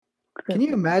Can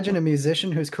you imagine a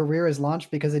musician whose career is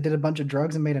launched because they did a bunch of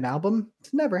drugs and made an album?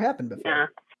 It's never happened before. Yeah.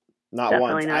 Not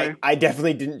Definitely once. never. I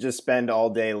definitely didn't just spend all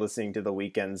day listening to The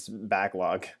Weeknd's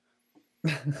backlog.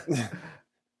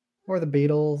 Or the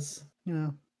Beatles,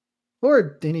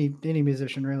 or any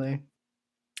musician really.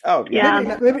 Oh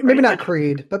Yeah. Maybe not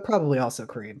Creed, but probably also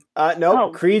Creed. Nope.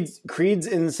 Oh. Creed's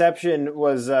inception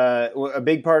was a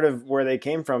big part of where they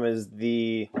came from. Is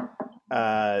the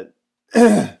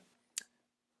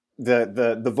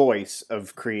the voice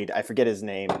of Creed? I forget his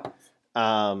name.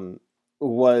 Was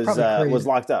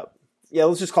locked up. Yeah,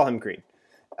 let's just call him Creed.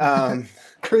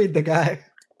 Creed the guy.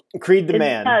 Creed the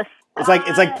man. It's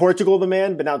like Portugal the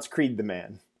man, but now it's Creed the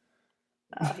man.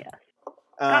 Oh yes.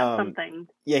 Got something.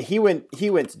 Yeah, he went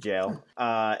to jail,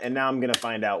 and now I'm gonna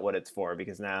find out what it's for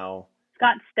because now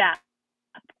Got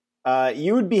stabbed.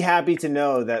 you would be happy to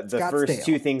know that the Scott first Stale.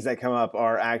 two things that come up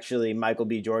are actually Michael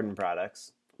B. Jordan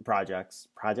projects. Both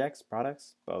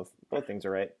things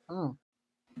are right. Oh,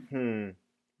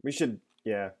 We should.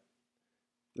 Yeah,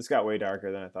 this got way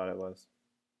darker than I thought it was.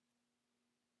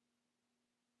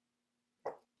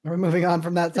 are we moving on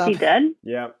from that Is he topic? dead?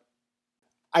 Yeah.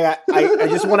 I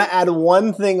just want to add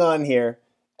one thing on here,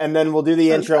 and then we'll do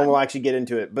the intro and we'll actually get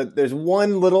into it. But there's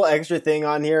one little extra thing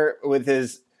on here with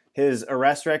his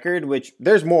arrest record, which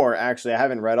there's more, actually. I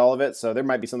haven't read all of it, so there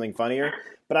might be something funnier.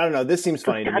 But I don't know. This seems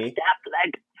funny to me.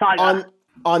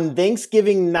 On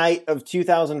Thanksgiving night of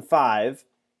 2005,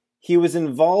 he was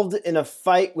involved in a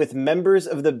fight with members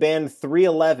of the band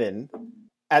 311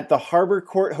 at the Harbor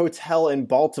Court Hotel in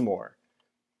Baltimore.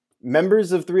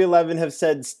 Members of 311 have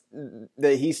said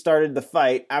that he started the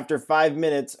fight. After 5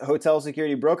 minutes, hotel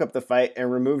security broke up the fight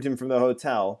and removed him from the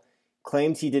hotel.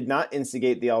 Claims he did not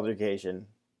instigate the altercation.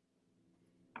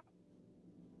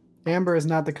 Amber is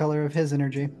not the color of his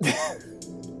energy.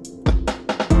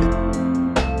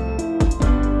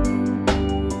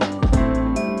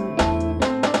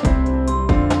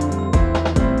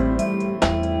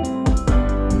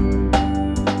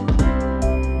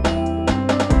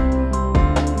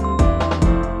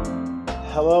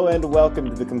 Hello and welcome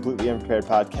to the Completely Unprepared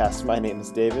Podcast. My name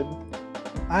is David.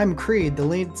 I'm Creed, the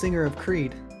lead singer of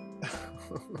Creed.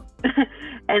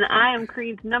 And I am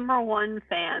Creed's #1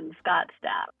 fan, Scott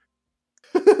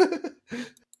Stapp.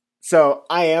 So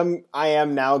I am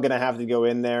now gonna have to go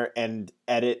in there and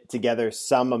edit together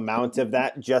some amount of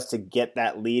that just to get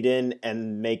that lead in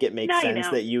and make it make No, you sense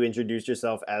don't. that you introduced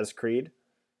yourself as Creed.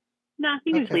 No,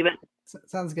 you can just Okay. leave it.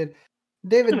 Sounds good.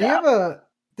 David, do you have a?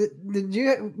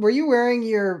 Were you wearing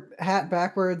your hat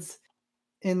backwards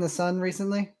in the sun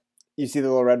recently? You see the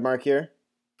little red mark here?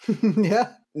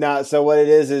 Yeah. No, so what it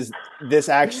is this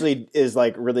actually is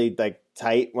like really like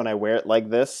tight when I wear it like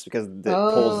this because it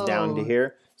pulls down to Oh.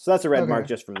 here. So that's a red Okay. mark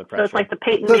just from the So pressure. it's like the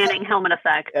Peyton So- Manning helmet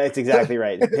effect. It's exactly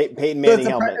right. Peyton So Manning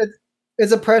helmet.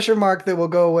 it's a pressure mark that will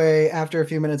go away after a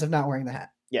few minutes of not wearing the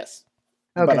hat. Yes.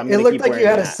 Okay. But I'm It gonna looked keep like you wearing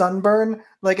had the a hat. sunburn,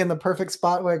 like in the perfect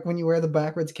spot, like when you wear the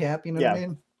backwards cap. You know what I Yeah.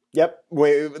 mean? Yep.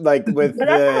 Wait, like with But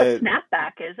that's not a the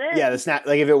snapback, is it? yeah, the snap.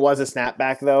 Like if it was a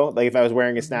snapback though, like if I was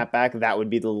wearing a snapback, that would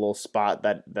be the little spot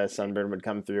that the sunburn would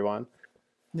come through on.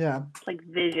 Yeah. It's like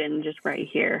vision just right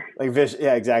here. Like vision.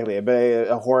 Yeah, exactly. But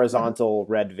a horizontal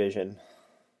red vision.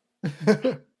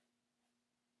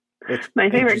 Which, My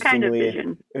favorite kind of interestingly-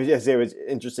 vision. Yes, it was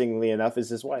interestingly enough is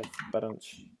his wife. But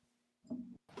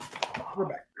We're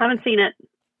back. Haven't seen it.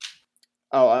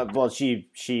 well,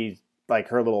 she like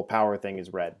her little power thing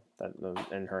is red,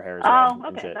 and her hair is red. Oh, and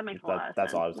okay, shit. that makes a lot of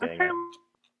That's sense. all I was What's getting her- at.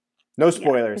 No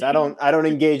spoilers. I don't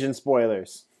engage in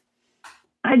spoilers.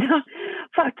 I don't.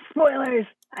 Fuck spoilers.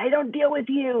 I don't deal with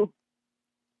you.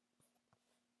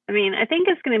 I mean, I think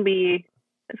it's gonna be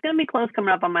close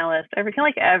coming up on my list. I feel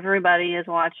like everybody is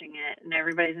watching it and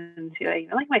everybody's into it.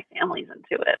 Even like my family's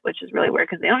into it, which is really weird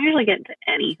because they don't usually get into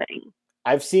anything.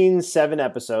 I've seen 7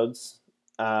 episodes.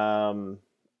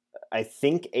 I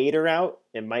think 8 are out.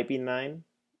 It might be 9,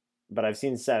 but I've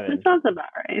seen 7. That sounds about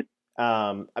right.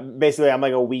 Basically, I'm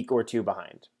like a week or 2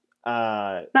 behind.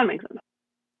 That makes sense.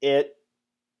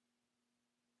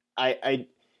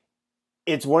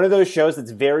 It's one of those shows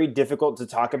that's very difficult to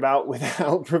talk about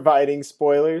without providing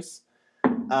spoilers.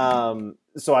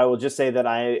 So I will just say that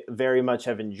I very much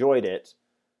have enjoyed it.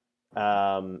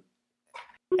 And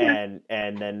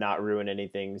then not ruin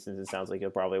anything since it sounds like you'll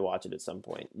probably watch it at some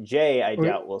point. Jay, I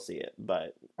doubt we'll see it,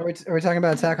 but Are we talking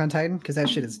about Attack on Titan? Because that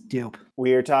shit is dope.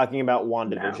 we are talking about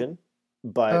WandaVision.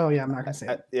 But Oh yeah, I'm not gonna say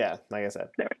it. yeah, like I said.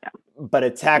 There we go. But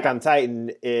Attack on Titan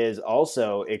is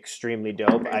also extremely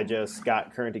dope. I just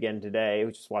got current again today.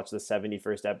 We just watched the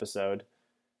 71st episode.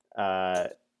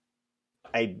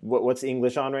 What's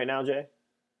English on right now, Jay?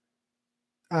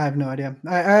 I have no idea.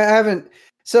 I haven't.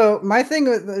 So my thing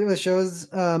with shows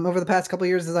over the past couple of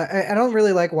years is I don't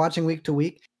really like watching week to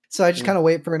week. So I just kind of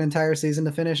wait for an entire season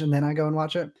to finish and then I go and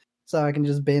watch it. So I can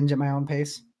just binge at my own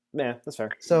pace. Yeah, that's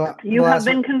fair. So you have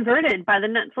been converted by the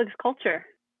Netflix culture.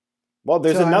 Well,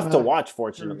 there's enough to watch,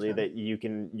 fortunately, that you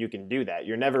can do that.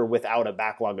 You're never without a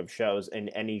backlog of shows in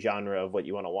any genre of what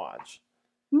you want to watch.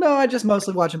 No, I just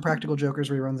mostly watch Impractical Jokers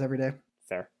reruns every day.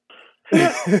 Fair.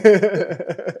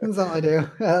 That's all I do.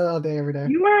 All day, every day.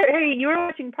 You were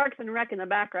watching Parks and Rec in the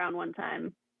background one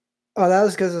time. Oh, that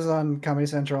was because it was on Comedy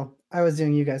Central. I was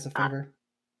doing you guys a favor.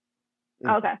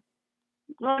 Okay.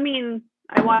 Well, I mean,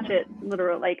 I watch it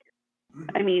literally,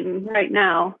 right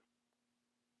now.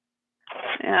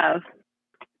 I have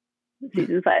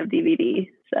season 5 DVD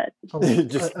set.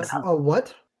 A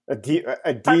what? A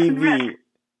DVD.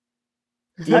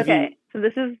 Okay, so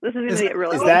this is gonna get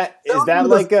really. Is that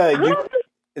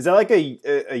like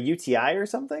a UTI or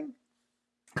something?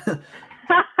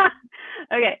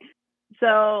 Okay,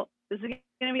 so this is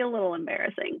gonna be a little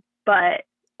embarrassing, but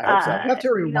I hope so. You have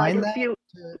to rewind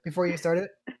before you start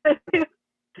it.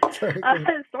 Sorry,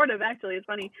 sort of, actually. It's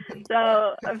funny.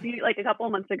 So a couple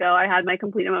of months ago, I had my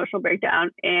complete emotional breakdown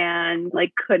and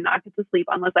could not get to sleep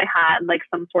unless I had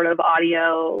some sort of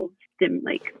audio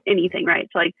anything, right?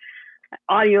 So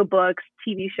audiobooks,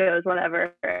 TV shows,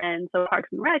 whatever. And so Parks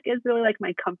and Rec is really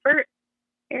my comfort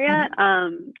area.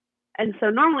 And so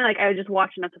normally I would just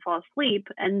watch enough to fall asleep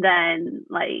and then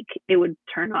it would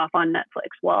turn off on Netflix.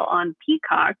 Well, on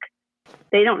Peacock,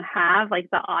 they don't have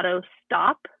the auto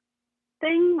stop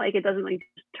thing. It doesn't just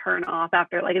turn off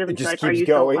after it doesn't just are keeps you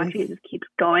going. still watching? It just keeps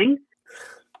going.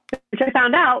 Which I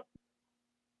found out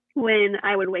when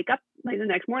I would wake up the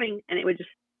next morning and it would just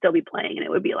still be playing and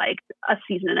it would be a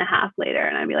season and a half later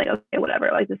and I'd be okay, whatever,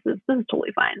 this is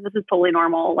totally fine, this is totally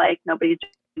normal, nobody's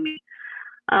judging me.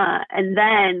 And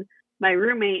then my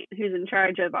roommate, who's in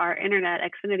charge of our internet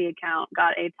Xfinity account,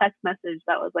 got a text message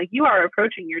that was you are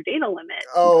approaching your data limit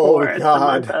for the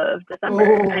month of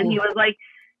December. And he was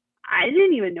I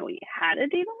didn't even know he had a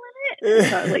data limit.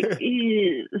 So I was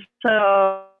ew.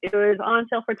 So it was on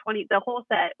sale for the whole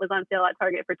set was on sale at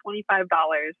Target for $25.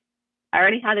 I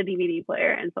already had a DVD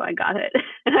player, and so I got it.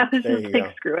 And I was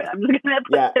just screw it. I'm just going to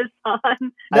put this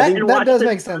on. That does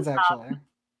make sense, actually.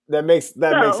 That makes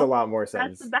a lot more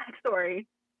sense. That's the backstory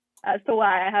as to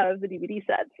why I have the DVD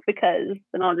sets, because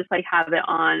then I'll just have it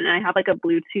on, and I have a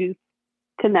Bluetooth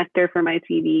connector for my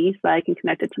TV, so I can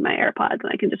connect it to my AirPods,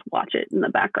 and I can just watch it in the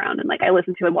background, and I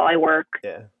listen to it while I work.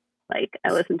 Yeah. I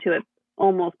listen to it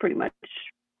almost pretty much,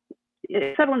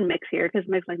 except when Mick's here, because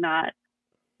Mick's not.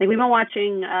 We've been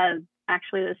watching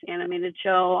actually this animated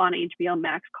show on HBO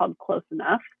Max called Close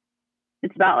Enough.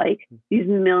 It's about these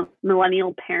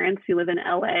millennial parents who live in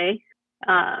LA,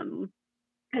 and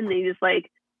they just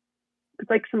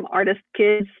it's some artist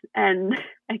kids, and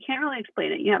I can't really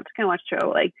explain it. You have to kind of watch the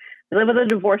show. They live with a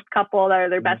divorced couple that are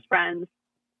their best friends,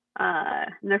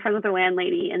 and they're friends with their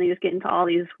landlady, and they just get into all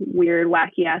these weird,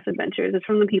 wacky ass adventures. It's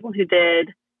from the people who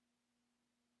did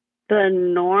The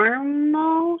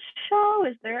Normal Show.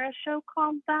 Is there a show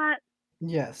called that?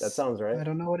 Yes. That sounds right. I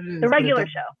don't know what it is. The Regular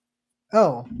Show.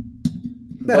 Oh.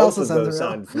 That Both also of those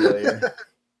sound familiar.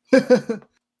 The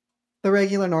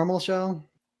Regular Normal Show?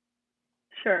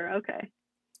 Sure, okay.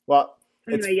 Well,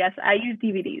 anyway, yes, I use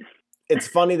DVDs. It's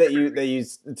funny that you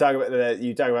talk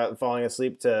about falling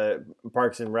asleep to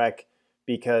Parks and Rec,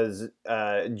 because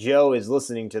Joe is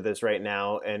listening to this right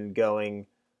now and going,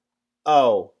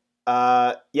 "Oh,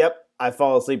 yep, I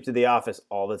fall asleep to The Office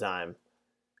all the time."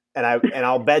 And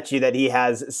I'll bet you that he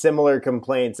has similar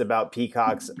complaints about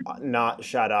Peacock's not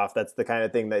shut off. That's the kind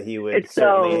of thing that he would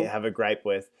certainly have a gripe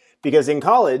with. Because in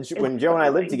college, when Joe and I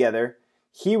lived together,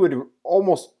 he would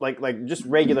almost just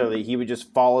regularly, he would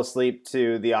just fall asleep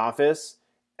to The Office,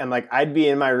 and I'd be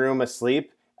in my room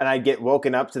asleep, and I'd get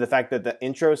woken up to the fact that the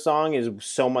intro song is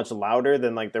so much louder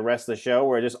than the rest of the show,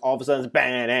 where just all of a sudden it's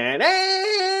and it's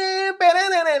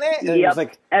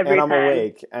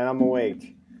and I'm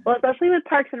awake. Well, especially with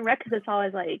Parks and Rec, because it's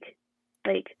always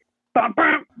bum,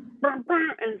 bum, bum,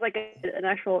 bum, and it's an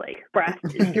actual brass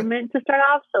instrument to start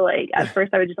off. So at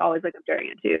first I would just always wake up during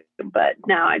it too, but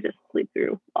now I just sleep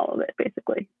through all of it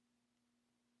basically.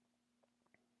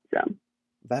 So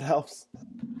that helps.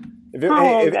 If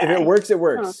it works, it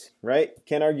works, right?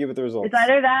 Can't argue with the results. It's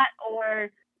either that, or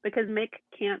because Mick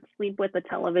can't sleep with the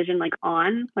television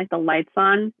on, the lights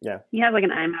on. Yeah, he has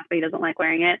an iMac, but he doesn't like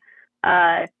wearing it.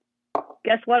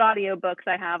 Guess what audiobooks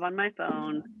I have on my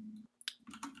phone?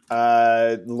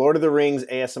 Lord of the Rings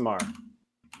ASMR.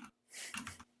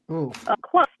 Ooh.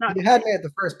 Close. Not you had me at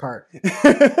the first part.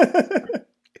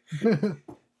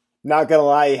 Not gonna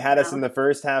lie, he had us in the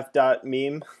first half dot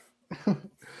meme.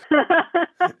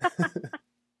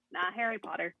 Nah, Harry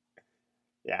Potter.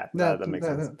 Yeah, that makes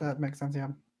sense. That makes sense. Yeah.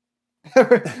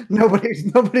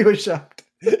 Nobody was shocked.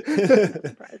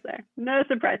 Surprise there. No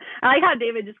surprise. I like how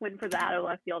David just went for the out of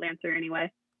left field answer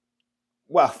anyway.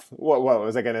 Well, what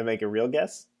was I going to make a real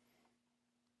guess?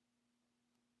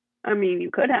 I mean, you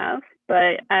could have,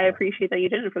 but I appreciate that you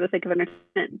didn't for the sake of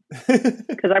entertainment.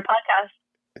 Because our podcast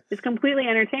is completely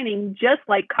entertaining, just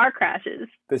like car crashes.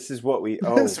 This is what we.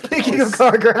 Speaking of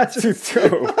car crashes. I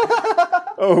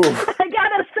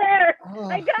got us there.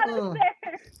 I got us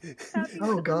there.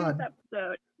 Oh God.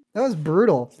 Episode. That was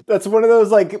brutal. That's one of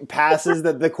those like passes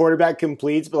that the quarterback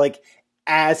completes, but like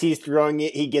as he's throwing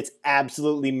it, he gets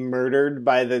absolutely murdered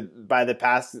by the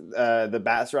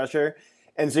pass rusher,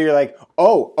 and so you're like,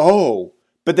 oh,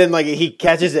 but then like he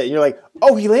catches it, and you're like,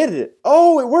 oh, he landed it.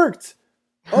 Oh, it worked.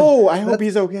 Oh, I hope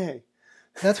he's okay.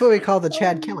 That's what we call the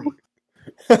Chad Kelly.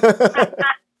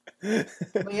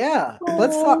 Yeah,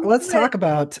 let's talk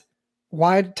about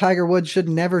why Tiger Woods should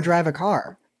never drive a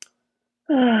car.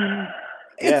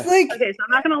 It's like, okay, so I'm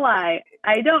not gonna lie,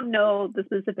 I don't know the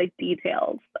specific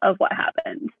details of what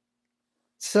happened.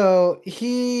 So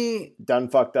he done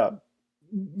fucked up.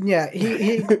 Yeah,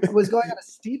 he was going on a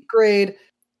steep grade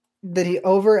that he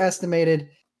overestimated,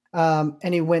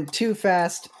 and he went too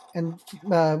fast and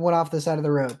went off the side of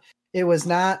the road. It was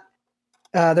not.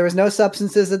 There was no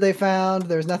substances that they found.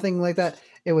 There was nothing like that.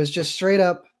 It was just straight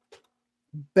up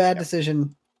bad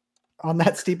decision on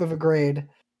that steep of a grade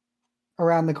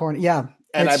around the corner. Yeah.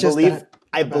 And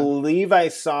I believe I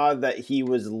saw that he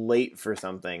was late for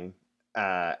something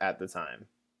at the time.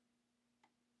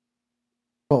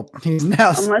 Well, he's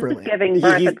now unless it's giving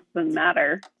birth, it doesn't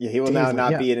matter. Yeah, he will now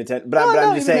not be in attendance. But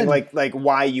I'm just saying, like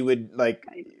why you would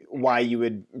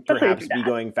perhaps be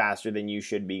going faster than you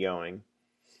should be going.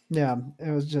 Yeah,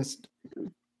 it was just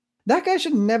that guy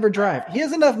should never drive. He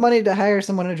has enough money to hire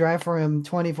someone to drive for him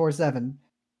 24/7.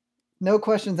 No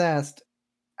questions asked.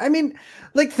 I mean,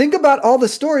 like, think about all the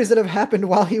stories that have happened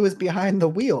while he was behind the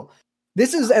wheel.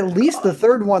 This is at least the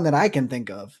third one that I can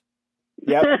think of.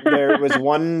 Yep, there was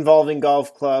one involving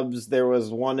golf clubs. There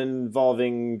was one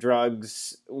involving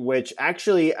drugs, which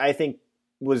actually I think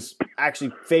was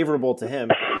actually favorable to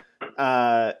him.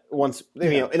 Once,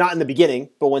 not in the beginning,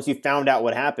 but once you found out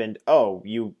what happened,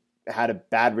 you had a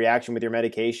bad reaction with your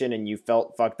medication and you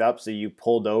felt fucked up, so you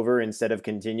pulled over instead of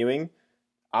continuing.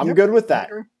 I'm good with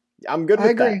that. I'm good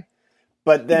with that.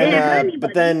 But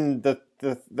then, the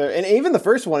and even the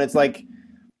first one, it's like,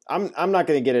 I'm not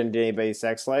going to get into anybody's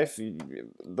sex life.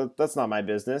 That's not my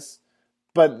business.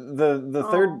 But the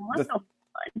third,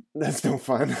 that's no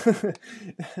fun.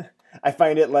 I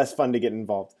find it less fun to get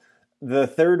involved. The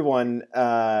third one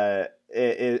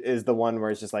is the one where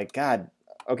it's just like, God,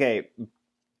 okay,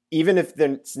 even if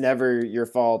it's never your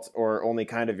fault or only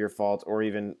kind of your fault or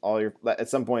even at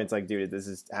some point it's like, dude, this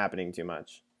is happening too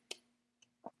much.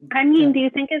 I mean, do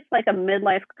you think it's like a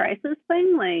midlife crisis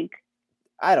thing? Like,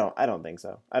 I don't think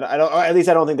so. I don't. At least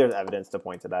I don't think there's evidence to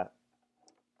point to that.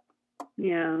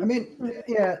 Yeah. I mean,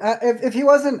 yeah. If he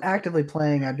wasn't actively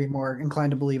playing, I'd be more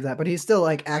inclined to believe that. But he's still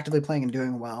like actively playing and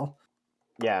doing well.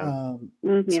 Yeah.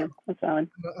 Yeah, that's valid.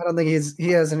 I don't think he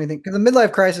has anything, because the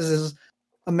midlife crisis is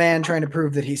a man trying to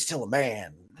prove that he's still a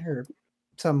man or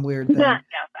some weird thing. Yeah,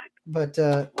 but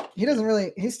he doesn't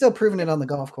really. He's still proving it on the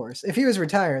golf course. If he was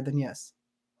retired, then yes.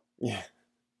 Yeah.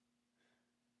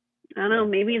 I don't know.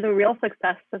 Maybe the real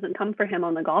success doesn't come for him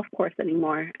on the golf course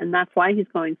anymore, and that's why he's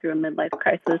going through a midlife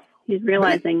crisis. He's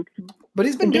realizing, but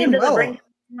he's been doing well. Bring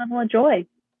a level of joy.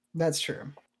 That's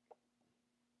true.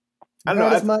 I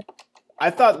don't know.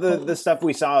 I thought the stuff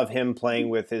we saw of him playing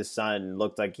with his son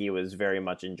looked like he was very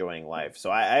much enjoying life. So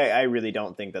I really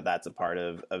don't think that that's a part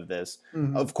of this.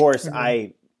 Mm-hmm. Of course,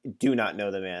 I do not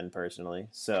know the man personally,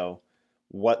 so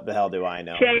what the hell do I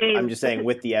know? Shame. I'm just saying,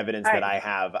 with the evidence that I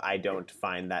have, I don't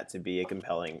find that to be a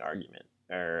compelling argument.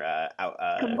 Or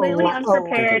completely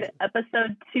unprepared.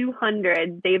 Episode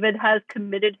 200. David has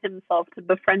committed himself to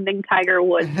befriending Tiger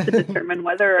Woods to determine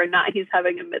whether or not he's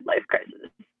having a midlife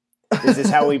crisis. This is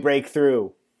how we break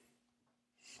through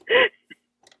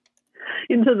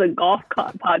into the golf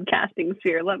podcasting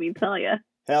sphere. Let me tell you.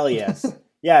 Hell yes.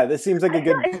 Yeah, this seems like a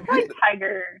good. It's like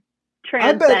Tiger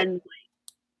transcends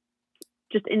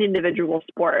just an individual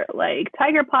sport. Like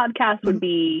Tiger podcast would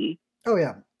be. Oh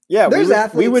yeah. Yeah, there's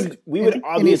athletes. We would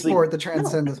obviously sport that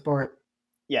transcend the sport.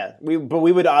 Yeah, we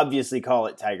would obviously call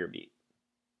it Tiger Beat,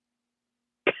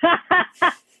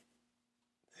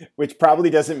 which probably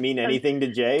doesn't mean anything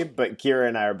to Jay, but Kira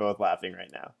and I are both laughing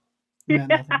right now.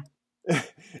 Yeah,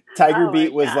 Tiger Oh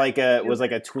Beat my was God.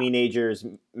 like a teenagers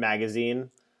magazine.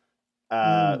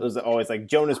 It was always like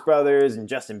Jonas Brothers and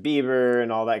Justin Bieber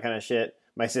and all that kind of shit.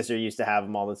 My sister used to have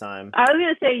them all the time. I was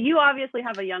gonna say you obviously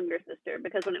have a younger sister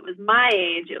because when it was my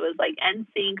age, it was like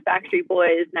NSYNC, Backstreet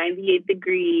Boys, 98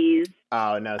 Degrees.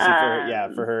 Oh no! See,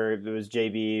 for her, it was J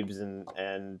Beebs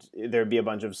and there'd be a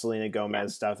bunch of Selena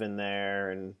Gomez stuff in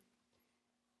there, and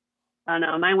I don't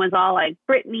know. Mine was all like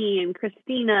Britney and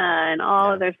Christina and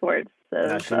all other sorts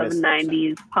of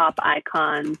 90s pop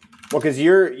icons. Well, because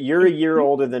you're a year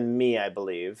older than me, I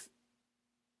believe.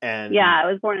 And yeah,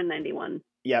 I was born in 91.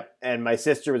 Yep, and my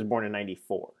sister was born in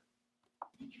 94.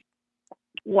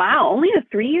 Wow, only a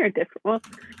 3-year difference. Well,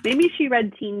 maybe she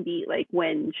read Teen Beat like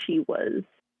when she was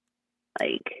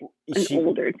like an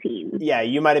older teen. Yeah,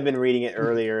 you might have been reading it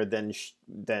earlier than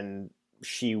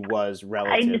she was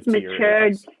relative. I just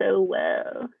matured so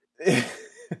well.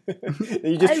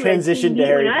 You just transitioned to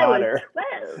Harry Potter.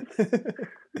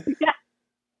 Yeah.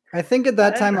 I think at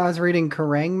that time I was reading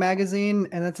Kerrang! Magazine,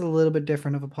 and that's a little bit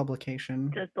different of a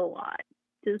publication. Just a lot.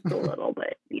 Just a little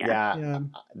bit. Yeah.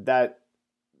 That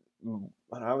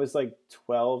when I was like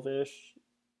 12-ish,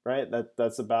 right?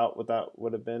 That's about what that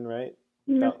would have been, right?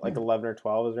 About like 11 or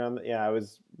 12 was around. I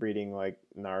was reading like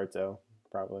Naruto,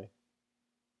 probably.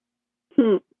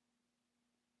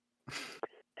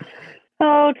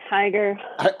 Oh, Tiger.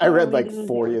 I read like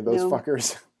 40 of those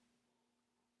fuckers.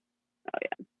 Oh, yeah.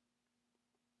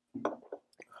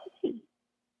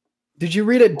 Did you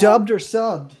read it dubbed or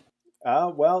subbed?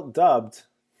 Well, dubbed.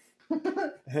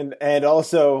 and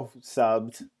also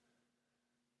subbed.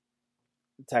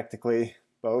 Technically,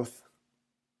 both.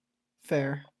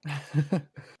 Fair.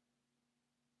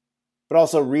 But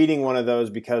also reading one of those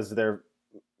because they're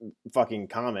fucking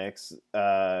comics,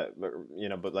 but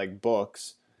like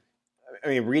books. I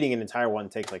mean, reading an entire one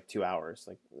takes like 2 hours.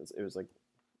 Like it was like,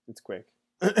 it's quick.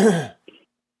 Yeah,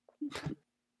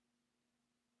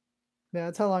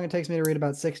 that's how long it takes me to read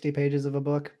about 60 pages of a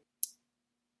book.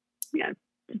 Yeah,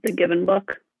 just a given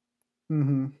book.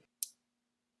 Mm-hmm.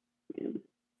 Yeah.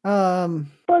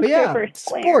 But yeah,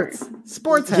 sports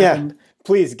happened. Yeah,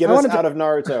 please get us out of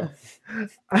Naruto.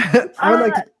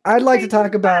 I'd like to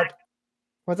talk about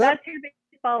what's that? That's your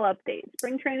baseball update.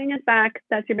 Spring training is back.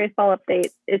 That's your baseball update.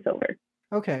 It's over.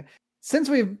 Okay. Since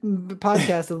we've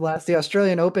podcasted last, the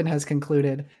Australian Open has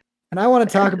concluded, and I want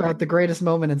to talk about the greatest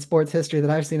moment in sports history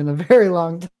that I've seen in a very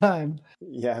long time.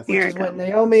 Yes. Which is when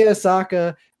Naomi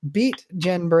Osaka beat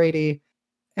Jen Brady,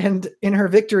 and in her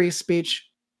victory speech,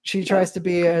 she tries to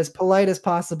be as polite as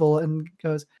possible and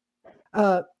goes,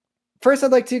 first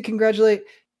I'd like to congratulate,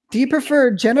 do you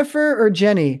prefer Jennifer or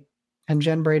Jenny? And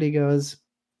Jen Brady goes,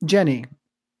 Jenny.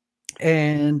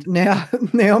 And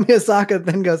Naomi Osaka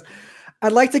then goes,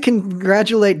 I'd like to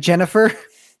congratulate Jennifer.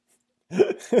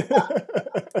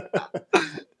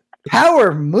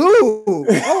 Power move.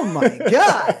 Oh my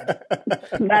God.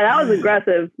 That was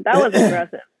aggressive.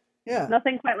 Yeah.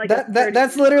 Nothing quite like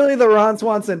that's literally the Ron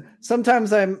Swanson.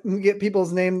 Sometimes I get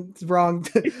people's names wrong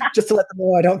just to let them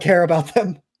know I don't care about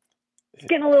them. It's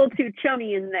getting a little too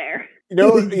chummy in there. You know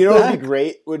what would be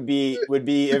great would be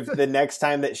if the next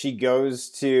time that she goes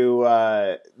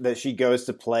to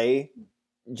play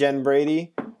Jen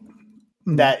Brady,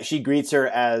 that she greets her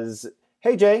as,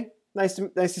 "Hey Jay, nice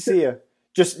to see you."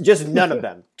 Just none of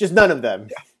them. Just none of them.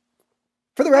 Yeah.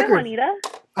 For the record, Hi, Juanita.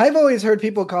 I've always heard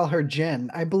people call her Jen.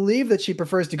 I believe that she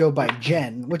prefers to go by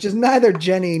Jen, which is neither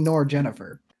Jenny nor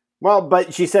Jennifer. Well,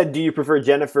 but she said, "Do you prefer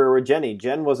Jennifer or Jenny?"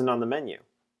 Jen wasn't on the menu.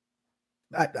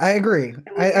 I agree.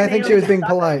 I think she was being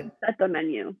polite. That's the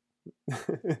menu.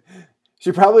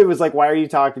 She probably was like, "Why are you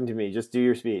talking to me? Just do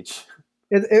your speech."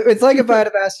 It's like if I had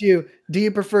have asked you, "Do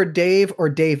you prefer Dave or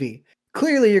Davey?"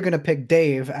 Clearly, you're going to pick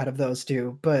Dave out of those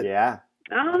two, but yeah,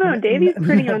 I don't know. Davey's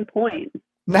pretty on point.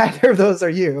 Neither of those are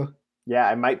you. Yeah,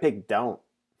 I might pick Don't.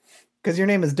 Because your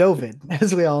name is Dovid,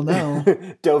 as we all know.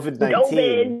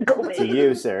 Dovid-19. Dovid. To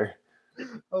you, sir.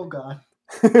 Oh, God.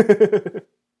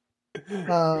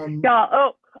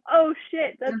 Oh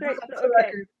shit, that's right. So,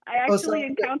 okay. I actually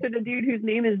encountered a dude whose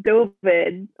name is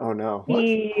Dovid. Oh no.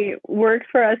 He works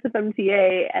for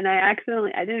SFMTA, and I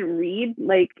didn't read,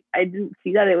 I didn't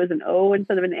see that it was an O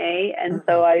instead of an A, and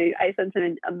so I sent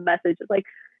him a message. It's like,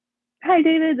 "Hi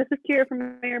David, this is Kira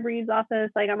from Mayor Breed's office.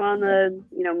 I'm on the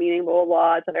meeting, blah blah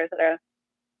blah, et cetera, et cetera."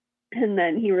 And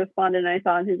then he responded, and I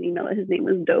saw in his email that his name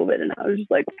was Dovid, and I was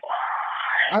just like,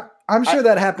 I'm sure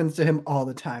that happens to him all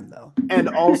the time, though. And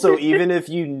also, even if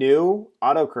you knew,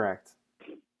 autocorrect.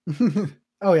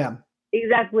 Oh yeah,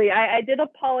 exactly. I did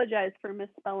apologize for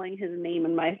misspelling his name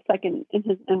in my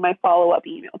follow-up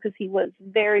email because he was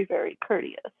very, very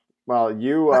courteous. Well,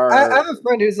 you are. I have a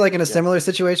friend who's like in a similar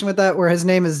situation with that, where his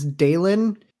name is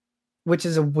Dalen, which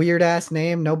is a weird ass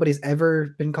name. Nobody's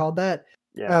ever been called that.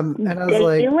 Yeah. And I was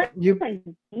like, you. Like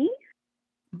me?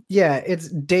 Yeah, it's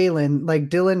Dalen, like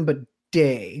Dylan, but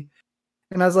Day.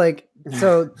 And I was like,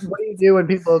 so what do you do when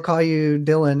people call you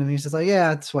Dylan? And he's just like,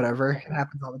 yeah, it's whatever. It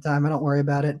happens all the time. I don't worry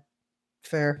about it.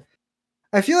 Fair.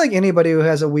 I feel like anybody who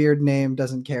has a weird name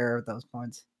doesn't care at those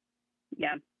points.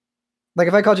 Yeah. Like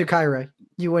if I called you Kyra,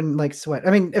 you wouldn't like sweat.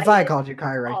 I mean, if I called you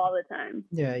Kyra, all the time.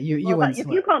 yeah, you Well, wouldn't if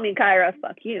sweat. you call me Kyra,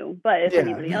 fuck you. But if Yeah,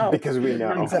 anybody else, because we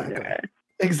know.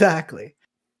 Exactly.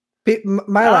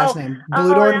 My last name,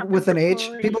 Bluedorn that's with an H.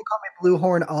 funny. People call me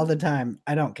Bluehorn all the time.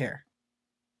 I don't care.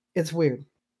 It's weird.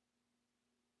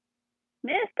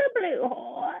 Mr.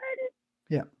 Bluehorn.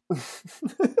 Yeah.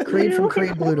 Creed from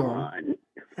Creed Bluedorn.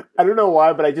 I don't know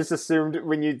why, but I just assumed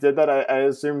when you did that, I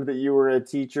assumed that you were a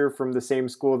teacher from the same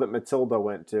school that Matilda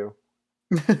went to.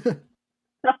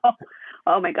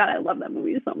 Oh my god, I love that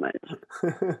movie so much.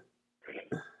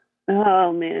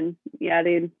 Oh man, yeah,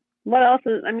 dude. What else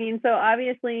is? I mean, so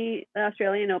obviously the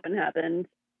Australian Open happened,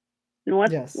 and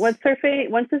what's her face?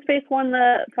 Once his face won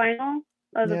the final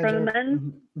for the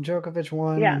men. Djokovic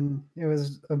won. Yeah. And it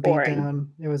was a Boring. beatdown.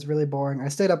 It was really boring. I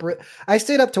stayed up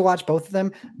to watch both of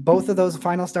them. Both of those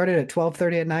finals started at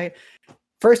 12:30 at night.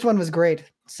 First one was great.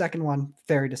 Second one,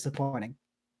 very disappointing.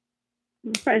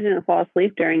 I'm surprised I didn't fall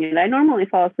asleep during it. I normally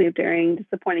fall asleep during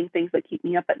disappointing things that keep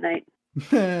me up at night.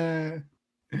 I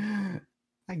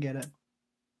get it.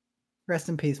 Rest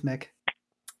in peace, Mick.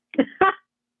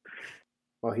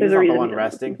 Well, he's not the one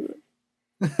resting.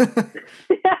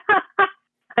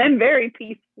 I'm very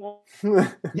peaceful.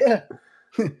 Yeah.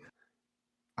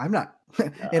 I'm not.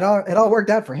 It all worked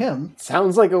out for him.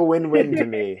 Sounds like a win-win to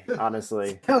me,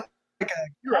 honestly. Sounds like a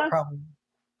problem.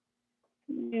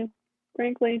 Yeah,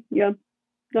 frankly, yeah.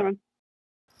 No.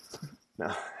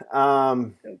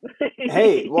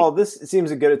 Hey, well, this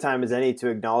seems as good a time as any to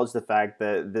acknowledge the fact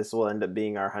that this will end up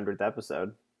being our 100th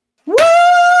episode. Woo!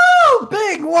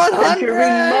 Big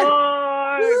 100!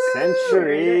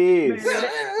 Centuries.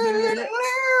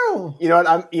 You know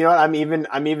what? I'm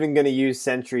even going to use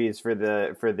centuries for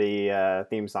the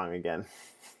theme song again.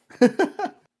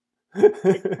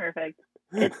 It's perfect.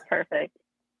 It's perfect.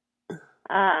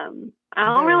 I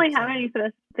don't really have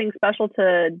anything special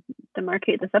to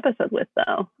demarcate this episode with,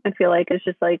 though. I feel like it's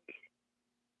just like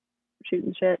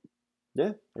shooting shit.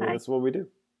 Yeah, that's what we do.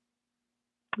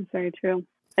 That's very true.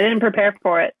 I didn't prepare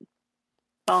for it.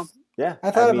 Oh, yeah.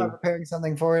 I thought about preparing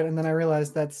something for it, and then I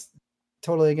realized that's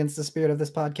totally against the spirit of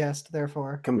this podcast.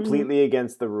 Therefore, completely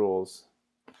against the rules.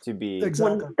 To be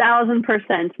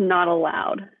 1000% not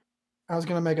allowed. I was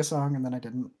gonna make a song, and then I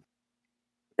didn't.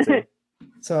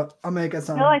 So I'll make a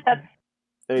song. I feel like that's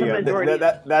there you go.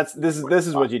 This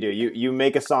is what you do. You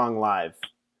make a song live.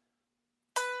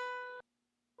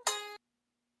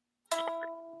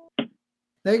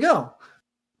 There you go.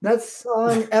 That's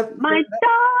song. My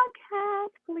dog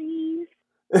has fleas.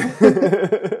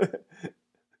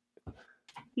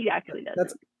 He actually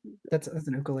does. That's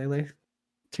an ukulele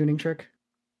tuning trick.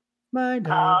 My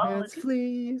dog has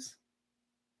fleas.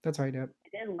 That's how you do it. I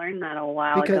didn't learn that a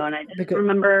while ago, and I didn't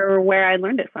remember where I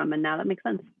learned it from, and now that makes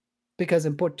sense. Because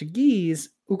in Portuguese,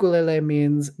 ukulele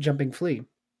means jumping flea.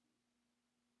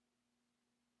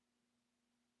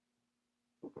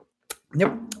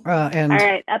 Yep. And all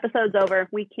right, episode's over.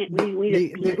 We can't.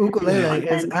 The ukulele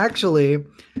is actually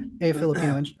a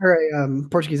Filipino or a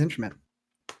Portuguese instrument.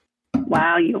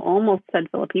 Wow, you almost said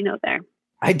Filipino there.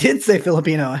 I did say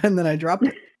Filipino, and then I dropped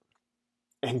it.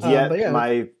 And yet,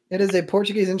 it is a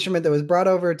Portuguese instrument that was brought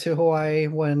over to Hawaii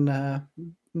when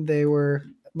they were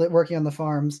working on the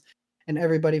farms, and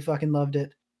everybody fucking loved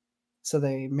it, so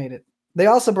they made it. They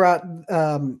also brought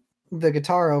the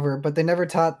guitar over, but they never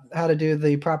taught how to do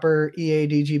the proper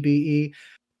EADGBE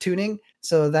tuning,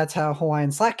 so that's how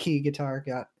Hawaiian slack key guitar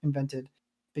got invented,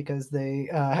 because they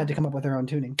had to come up with their own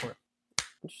tuning for it.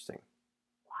 Interesting.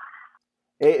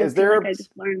 Hey, I just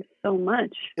learned so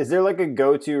much. Is there like a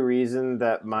go-to reason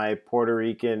that my Puerto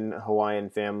Rican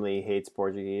Hawaiian family hates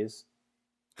Portuguese?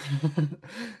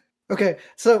 Okay,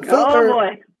 so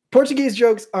boy. Portuguese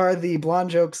jokes are the blonde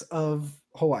jokes of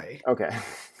Hawaii. Okay.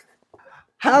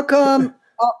 How come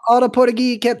all the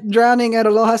Portuguese kept drowning at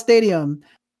Aloha Stadium?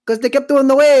 Because they kept doing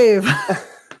the wave.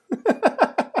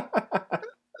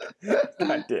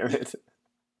 God damn it.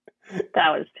 That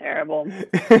was terrible.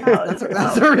 That's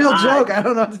a real joke. I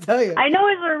don't know what to tell you. I know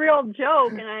it's a real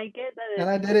joke, and I get that. And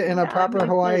I did it in a proper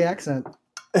Hawaii accent.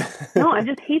 No, I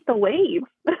just hate the wave.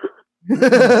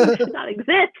 It should not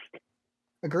exist.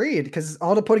 Agreed, because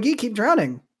all the Portuguese keep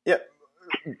drowning. Yep.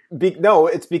 No,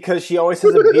 it's because she always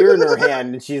has a beer in her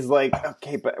hand, and she's like,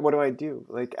 "Okay, but what do I do?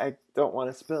 Like, I don't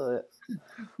want to spill it.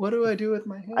 What do I do with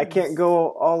my hands? I can't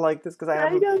go all like this because I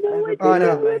have a beer I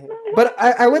know. in my hand." But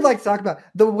I would like to talk about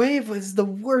the wave was the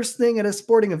worst thing at a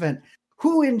sporting event.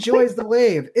 Who enjoys the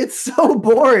wave? It's so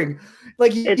boring.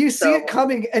 Like you see it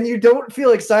coming and you don't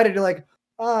feel excited. You're like,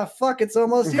 fuck, it's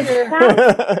almost here. Like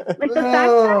the fact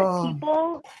that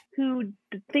people who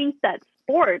think that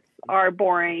sports are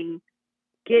boring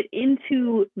get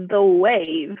into the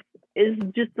wave is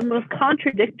just the most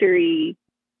contradictory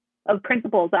of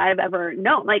principles I've ever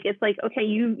known. Like, it's like, okay,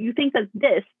 you think that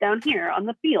this down here on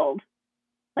the field,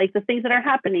 like the things that are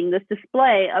happening, this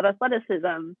display of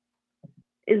athleticism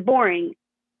is boring,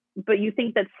 but you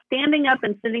think that standing up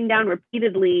and sitting down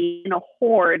repeatedly in a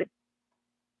horde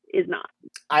is not.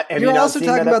 You're also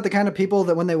talking about the kind of people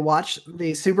that when they watch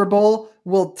the Super Bowl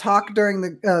will talk during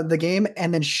the game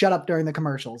and then shut up during the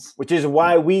commercials. Which is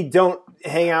why we don't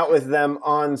hang out with them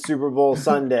on Super Bowl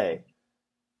Sunday.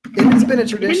 It has been a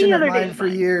tradition of mine for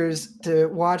years to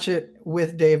watch it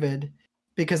with David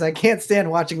because I can't stand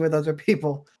watching with other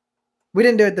people. We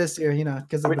didn't do it this year,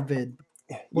 because of the vid.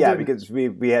 Because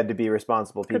we had to be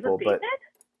responsible people, but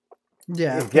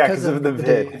because of the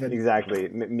vid. David. Exactly,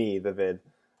 me, the vid.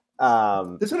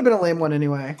 This would have been a lame one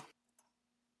anyway.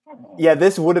 Yeah,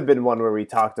 this would have been one where we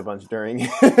talked a bunch during.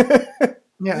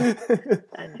 Yeah,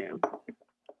 that's true.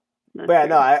 But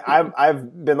no,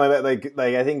 I've been like that.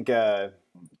 Like I think at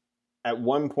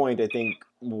one point, I think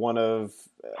one of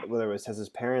whether it was Tessa's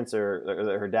parents or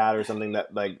her dad or something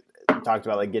that like talked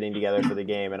about like getting together for the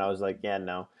game, and I was like, yeah,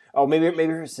 no. Oh, maybe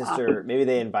her sister. Maybe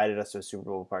they invited us to a Super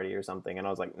Bowl party or something, and I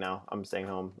was like, no, I'm staying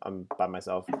home. I'm by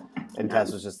myself. And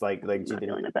Tess was just like she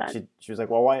didn't. She was like,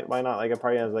 well, why not like a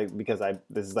party? I was like, because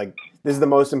this is the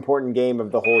most important game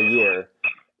of the whole year.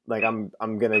 Like I'm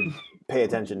gonna pay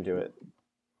attention to it.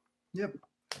 Yep.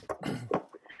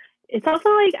 It's also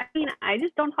like, I mean, I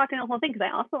just don't talk in the whole thing because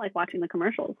I also like watching the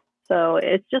commercials. So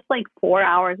it's just like 4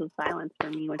 hours of silence for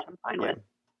me, which I'm fine with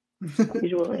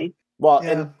usually. Well,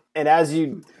 and as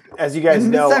you guys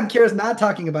know, this time Kira's not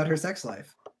talking about her sex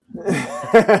life.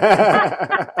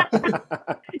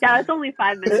 Yeah, it's only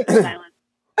 5 minutes of silence.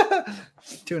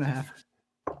 2.5.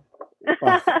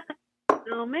 Wow.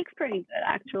 No, Mick's pretty good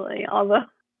actually. Although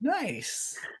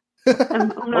nice. I'm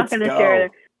not going to share.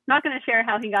 Not going to share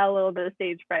how he got a little bit of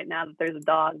stage fright now that there's a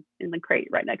dog in the crate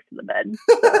right next to the bed.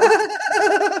 So,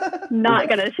 not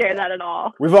going to share that at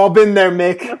all. We've all been there,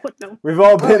 Mick. No. We've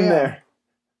all been there.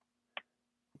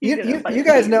 You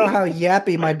guys know how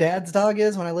yappy my dad's dog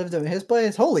is when I lived at his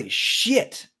place? Holy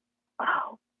shit.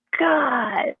 Oh,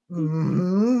 God.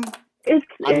 Mm-hmm. It's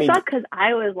not because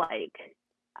I was like,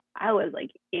 I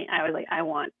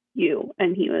want you.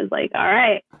 And he was like, all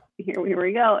right, here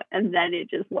we go. And then it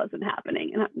just wasn't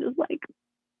happening. And I'm just like,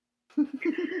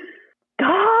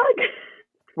 dog.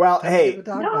 Well, hey,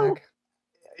 no.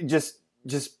 just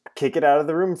kick it out of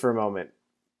the room for a moment.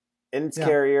 In its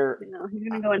carrier. He's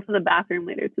going to go into the bathroom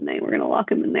later tonight. We're going to lock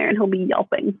him in there and he'll be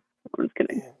yelping. I'm just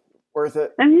kidding. Worth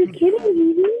it. I'm just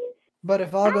kidding. But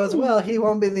if all goes well, he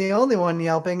won't be the only one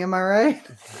yelping. Am I right?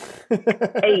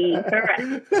 Hey, correct.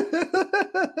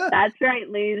 That's right,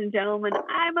 ladies and gentlemen.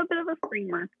 I'm a bit of a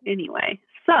screamer anyway.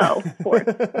 So,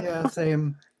 fourth. Yeah,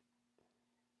 same.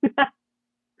 I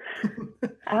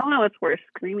don't know what's worse,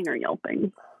 screaming or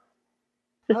yelping.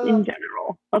 Just in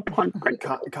general, upon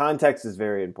context is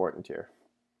very important here.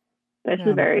 This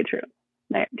is very true.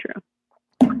 Very true.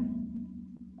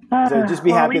 So just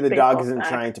be happy the dog isn't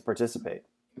trying to participate.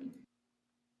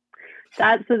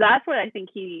 So that's what I think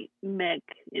Mick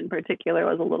in particular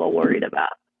was a little worried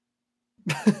about.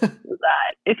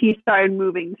 That if he started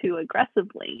moving too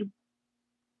aggressively,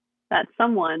 that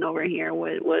someone over here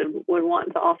would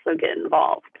want to also get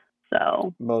involved.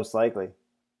 So most likely.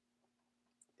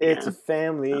 It's a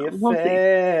family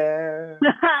affair.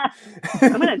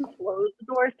 I'm going to close the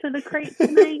doors to the crate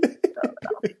tonight, so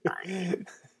that'll be fine.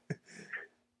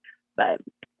 But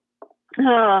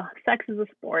sex is a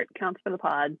sport. Counts for the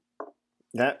pod.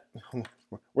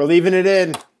 We're leaving it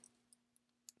in.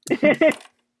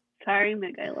 Sorry,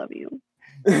 Mick, I love you.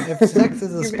 If sex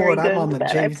is a sport, I'm on the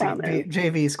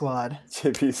JV squad.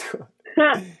 JV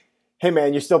squad. Hey,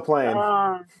 man, you're still playing.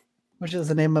 Which is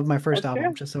the name of my first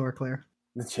album, just so we're clear.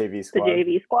 The JV squad. The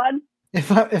JV squad?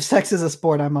 If sex is a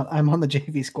sport, I'm on the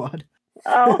JV squad.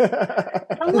 Oh,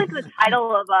 sounds like the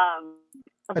title of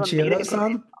a Chiodo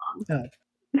song.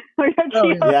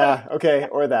 Yeah. Okay.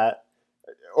 Or that.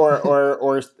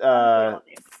 Or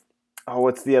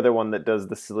what's the other one that does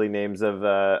the silly names of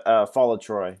Fall of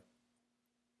Troy?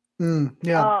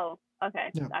 Yeah. Oh,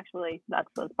 okay. Yeah. Actually, that's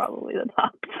probably the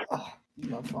top. Oh,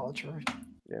 Love Fall of Troy.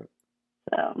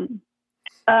 So,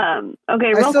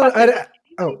 okay, real quick.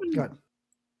 Oh, go ahead.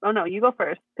 Oh no, you go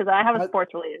first because I have a I-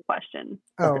 sports-related question.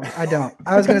 Oh, I don't.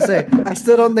 I was gonna say I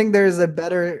still don't think there's a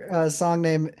better song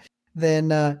name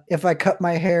than "If I Cut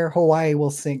My Hair, Hawaii Will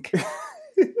Sink."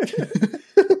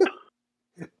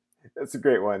 That's a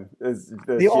great one. It's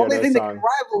The only thing that can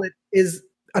rival it is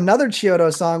another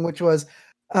Chiodo song, which was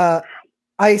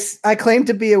I claim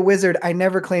to be a wizard. I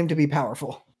never claimed to be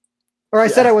powerful. Or I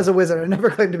said I was a wizard. I never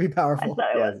claimed to be I powerful.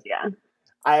 thought it was, yeah.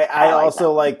 I like also that.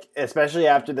 like, especially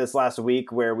after this last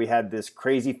week where we had this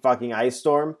crazy fucking ice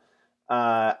storm,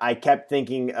 I kept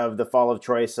thinking of the Fall of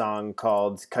Troy song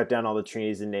called Cut Down All the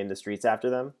Trees and Name the Streets After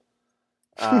Them.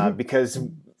 Because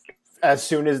as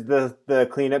soon as the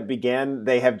cleanup began,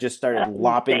 they have just started That's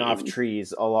lopping insane. off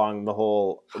trees along the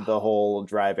whole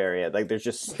drive area. Like there's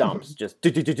just stumps, just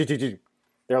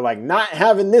they're like, not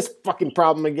having this fucking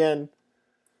problem again.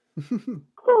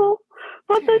 Oh,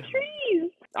 but the trees.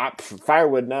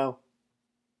 Firewood now.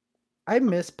 I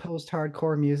miss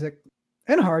post-hardcore music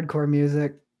and hardcore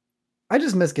music. I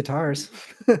just miss guitars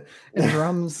and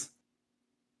drums,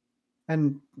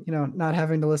 and not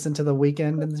having to listen to The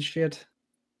Weeknd and shit.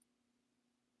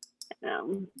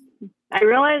 I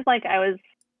realized like I was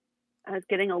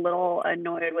getting a little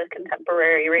annoyed with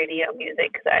contemporary radio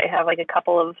music because I have like a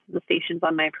couple of the stations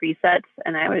on my presets,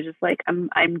 and I was just like, I'm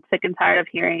sick and tired of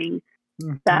hearing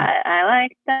that I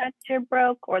like that you're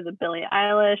broke or the Billie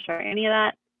Eilish or any of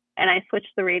that. And I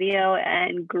switched the radio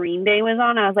and Green Day was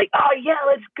on. I was like, oh yeah,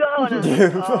 let's go. And I was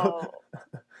like, oh.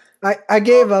 I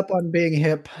gave up on being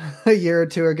hip a year or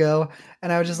two ago,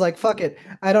 and I was just like, fuck it.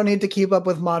 I don't need to keep up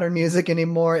with modern music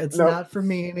anymore. It's not for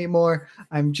me anymore.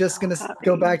 I'm just going to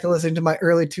go back to listening to my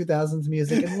early 2000s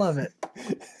music and love it.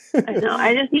 I know.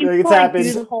 I just need to like,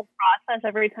 do the whole process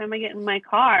every time I get in my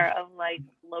car of like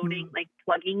loading, like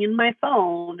plugging in my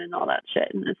phone and all that shit.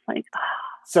 And it's like,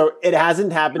 So it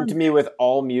hasn't happened to me with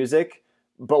all music,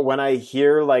 but when I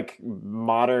hear like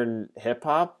modern hip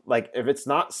hop, like if it's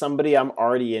not somebody I'm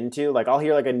already into, like I'll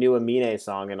hear like a new Amine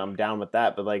song and I'm down with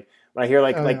that. But like when I hear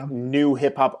like new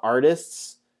hip hop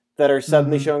artists that are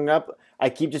suddenly showing up, I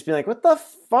keep just being like, what the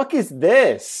fuck is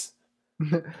this?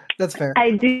 That's fair.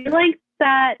 I do like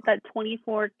that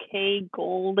 24K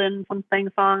Golden something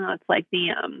song. It's like the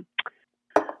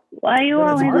why you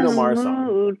always in the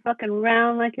mood, fucking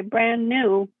round like you're brand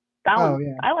new. That one,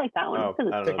 yeah. I like that one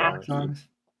because it's catchy.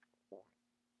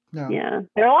 No. Yeah,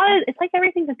 there are a lot of. It's like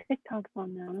everything's a TikTok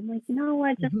song now. I'm like, you know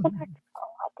what? Just go back to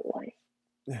Fall Out Boy.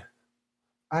 Yeah,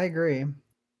 I agree.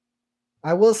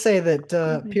 I will say that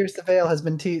Pierce the Veil has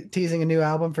been teasing a new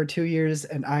album for 2 years,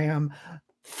 and I am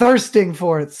thirsting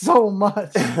for it so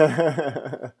much.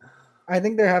 I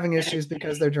think they're having issues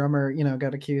because their drummer,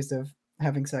 got accused of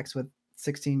having sex with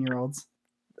 16-year-olds.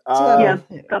 So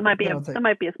that might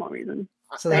be a small reason.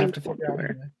 So they have to figure out how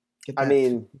to get that. I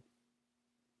mean,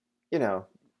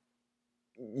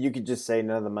 you could just say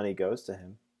none of the money goes to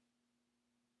him.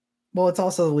 Well, it's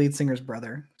also the lead singer's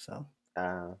brother, so.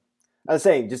 I was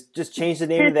saying, just change the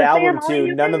name of the album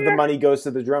to "None of the Money Goes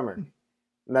to the Drummer."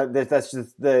 That's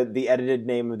just the edited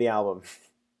name of the album.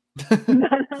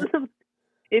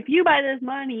 If you buy this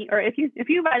money, or if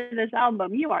you buy this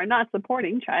album, you are not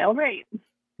supporting child rape.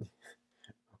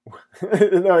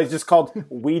 No, it's just called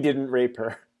 "We Didn't Rape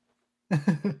Her."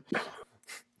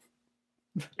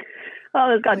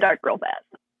 Oh, this got dark real fast.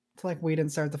 It's like We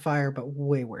Didn't Start the Fire, but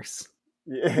way worse.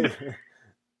 Yeah.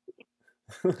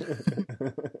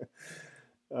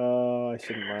 Oh, I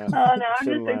shouldn't laugh. Oh no, I'm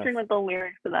just picturing what the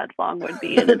lyrics to that song would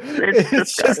be, and it's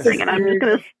disgusting, and I'm just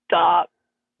gonna stop.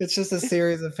 It's just a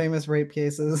series of famous rape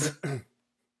cases. I'm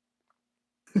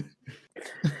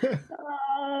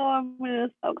gonna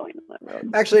stop going on that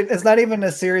road. Actually, it's not even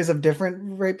a series of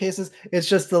different rape cases. It's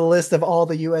just the list of all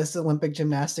the U.S. Olympic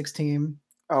gymnastics team.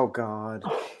 Oh God.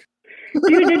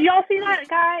 Dude, did y'all see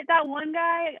that one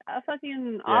guy,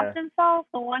 fucking off himself?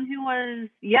 The one who was,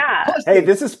 Hey,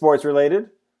 this is sports related.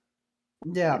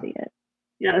 Yeah.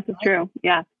 Yeah, this is true.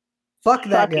 Yeah. Fuck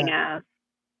that fucking guy. ass.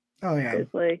 Oh yeah.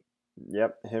 Seriously.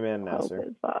 Yep, him and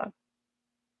Nasser.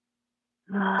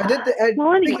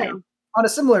 Anyway. On a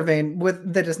similar vein,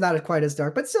 with that is not quite as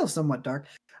dark, but still somewhat dark.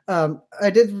 I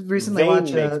did recently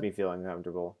watch. Makes me feel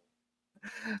uncomfortable.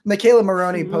 Michaela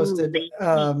Maroney posted,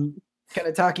 kind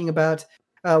of talking about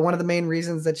one of the main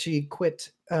reasons that she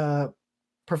quit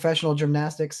professional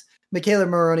gymnastics. Michaela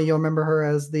Maroney, you'll remember her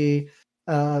as the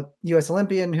U.S.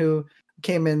 Olympian who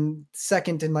came in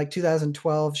second in like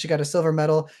 2012. She got a silver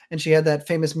medal, and she had that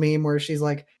famous meme where she's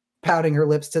like pouting her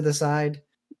lips to the side,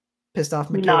 pissed off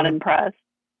Michaela. Not impressed.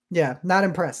 Yeah, not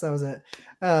impressed. That was it.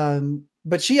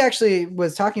 but she actually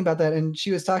was talking about that, and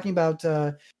she was talking about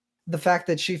the fact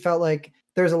that she felt like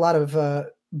there's a lot of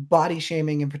body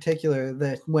shaming in particular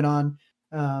that went on,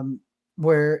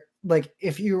 where like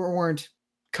if you weren't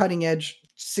cutting edge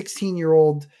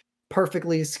 16-year-old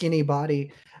perfectly skinny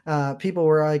body, people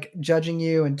were like judging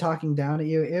you and talking down at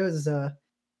you. It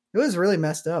was really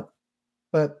messed up,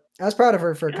 but I was proud of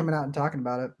her for coming out and talking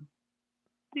about it.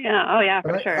 Yeah. Oh yeah,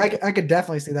 for But sure. I could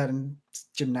definitely see that in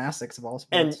gymnastics of all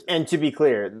sports. And to be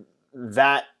clear,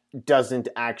 that doesn't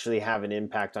actually have an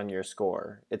impact on your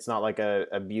score. It's not like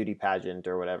a beauty pageant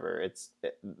or whatever. It's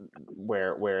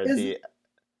where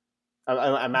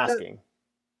I'm asking.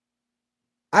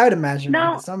 I would imagine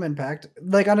No. it has some impact,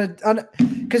 like on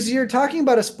because you're talking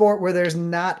about a sport where there's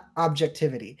not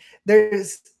objectivity.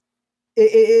 There's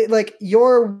like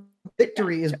your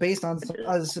victory is based on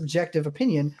a subjective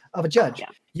opinion of a judge. Yeah.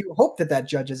 You hope that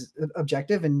judge is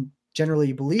objective, and generally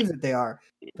you believe that they are,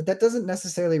 but that doesn't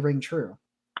necessarily ring true.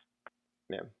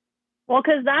 Yeah. Well,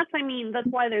 because that's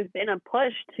why there's been a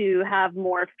push to have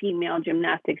more female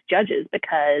gymnastics judges,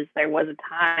 because there was a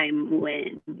time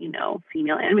when,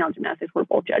 female and male gymnastics were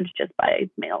both judged just by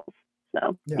males.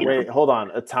 So, Yeah. Wait, hold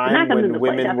on. A time when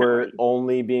women were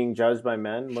only being judged by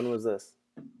men? When was this?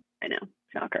 I know.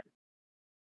 Shocker.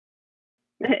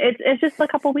 It's just a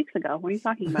couple weeks ago. What are you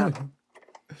talking about?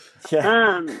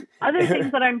 Yeah. Other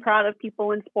things that I'm proud of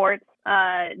people in sports,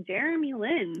 Jeremy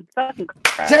Lin. Fucking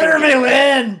Jeremy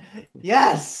Lin!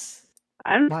 Yes!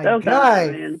 I'm My so guy.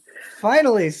 proud, man.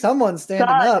 Finally, someone standing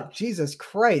God. up. Jesus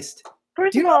Christ.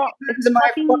 First Do you of know all, how many times in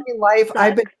my fucking life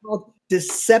I've been called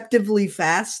deceptively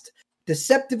fast,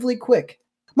 deceptively quick?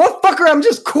 Motherfucker, I'm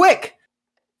just quick.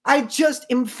 I just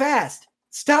am fast.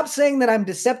 Stop saying that I'm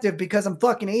deceptive because I'm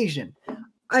fucking Asian.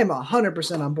 I'm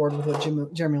 100% on board with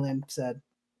what Jeremy Lin said.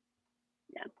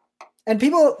 Yeah. And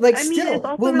people it's still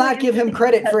also will really not give him interesting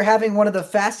credit because- for having one of the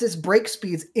fastest break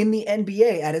speeds in the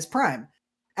NBA at his prime.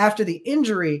 After the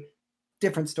injury,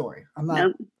 different story. I'm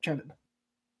not trying to.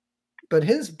 But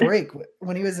his break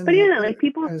when he was in. But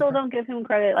people still don't give him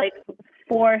credit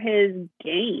for his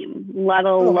game, let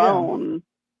alone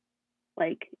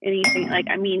anything.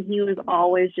 He was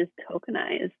always just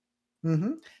tokenized.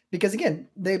 Mm-hmm. Because again,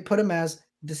 they put him as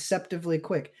deceptively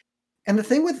quick. And the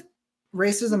thing with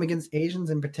racism against Asians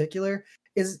in particular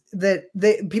is that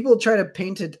people try to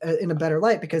paint it in a better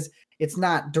light because it's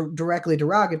not directly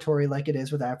derogatory like it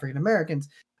is with African Americans,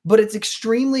 but it's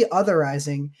extremely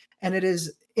otherizing, and it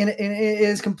is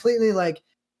completely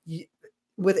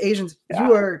with Asians,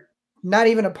 you are not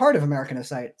even a part of American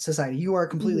society. You are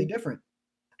completely different.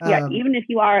 Yeah, even if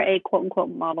you are a quote unquote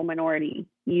model minority,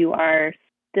 you are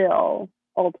still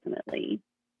ultimately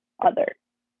other.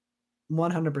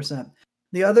 100%.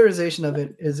 The otherization of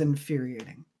it is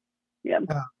infuriating. Yeah.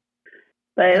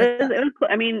 But it was cool.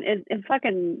 It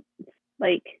fucking,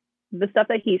 the stuff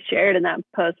that he shared in that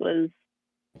post was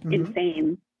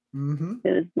insane. Mm-hmm.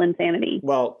 It was insanity.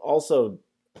 Well, also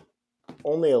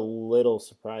only a little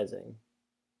surprising.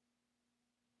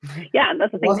 Yeah,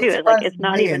 that's the thing too. It's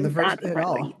not even that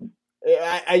surprising.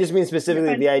 I just mean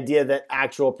specifically the idea that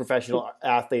actual professional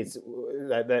athletes,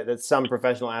 that some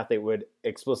professional athlete would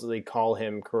explicitly call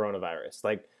him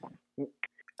coronavirus.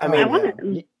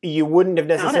 You wouldn't have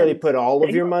necessarily put all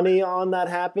of your money on that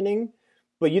happening,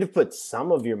 but you'd have put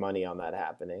some of your money on that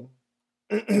happening.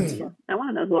 I want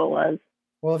to know who it was.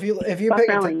 Well, if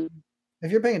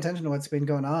you're paying attention to what's been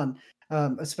going on,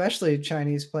 especially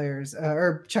Chinese players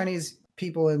or Chinese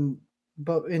people in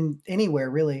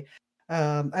anywhere really.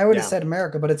 I would have said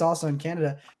America, but it's also in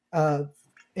Canada.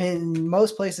 In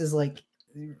most places,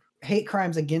 hate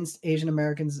crimes against Asian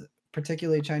Americans,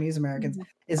 particularly Chinese Americans,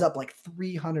 is up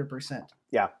 300%.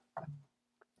 Yeah.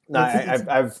 No,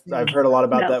 I've heard a lot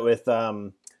about that with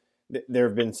there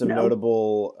have been some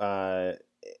notable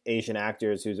Asian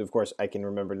actors whose, of course, I can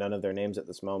remember none of their names at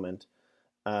this moment.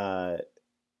 That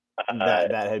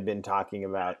had been talking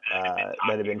about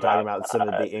some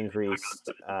of the increased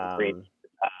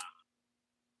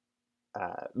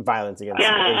violence against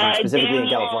Asians, specifically in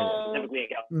California.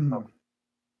 Mm-hmm.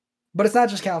 But it's not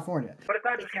just California.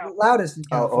 The loudest in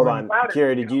California. Oh, hold on.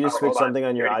 Kira, did you just switch something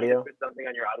on your audio?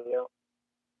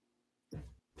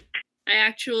 I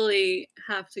actually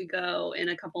have to go in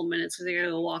a couple minutes because I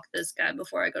gotta go walk this guy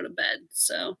before I go to bed.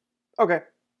 So. Okay.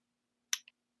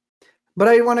 But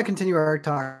I want to continue our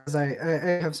talk because I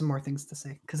have some more things to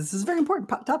say because this is a very important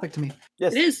topic to me.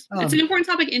 Yes, it is. It's an important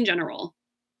topic in general.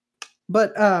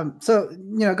 But so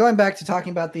going back to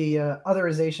talking about the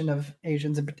otherization of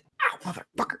Asians in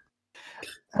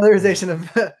otherization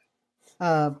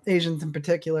of Asians in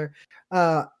particular,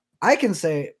 I can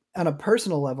say on a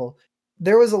personal level,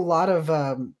 there was a lot of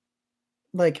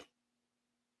like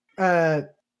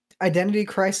identity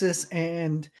crisis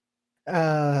and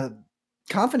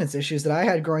confidence issues that I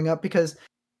had growing up because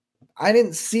I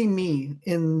didn't see me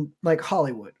in like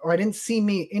Hollywood, or I didn't see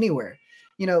me anywhere.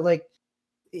 You know, like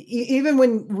even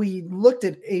when we looked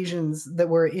at Asians that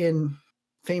were in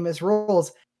famous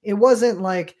roles, it wasn't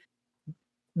like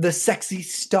the sexy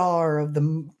star of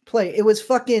the play. It was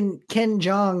fucking Ken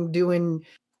Jeong doing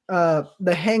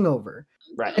The Hangover.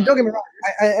 Right. And don't get me wrong,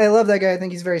 I love that guy. I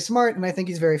think he's very smart, and I think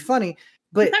he's very funny.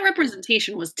 But that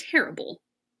representation was terrible.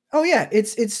 Oh yeah,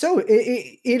 it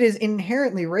is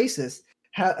inherently racist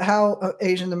how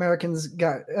Asian Americans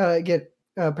get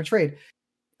portrayed.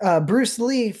 Bruce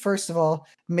Lee, first of all,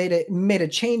 made a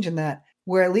change in that,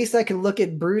 where at least I could look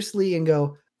at Bruce Lee and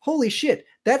go, "Holy shit,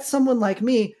 that's someone like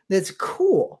me that's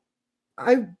cool."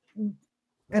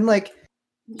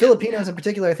 Filipinos in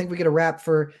particular, I think we get a rap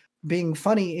for being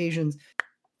funny Asians,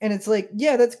 and it's like,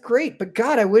 yeah, that's great, but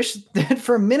God, I wish that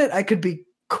for a minute I could be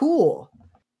cool.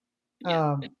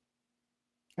 Yeah.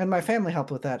 And my family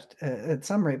helped with that at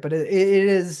some rate, but it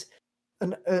is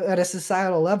at a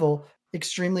societal level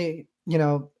extremely,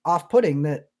 off-putting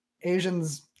that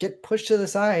Asians get pushed to the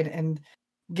side and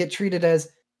get treated as,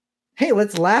 hey,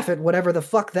 let's laugh at whatever the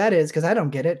fuck that is because I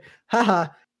don't get it. Haha,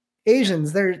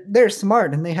 Asians, they're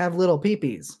smart and they have little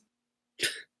peepees.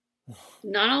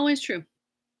 Not always true.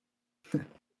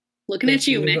 Looking at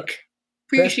you, Mick.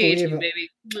 Appreciate you, baby.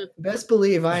 Best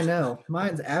believe I know.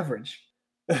 Mine's average.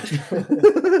 No,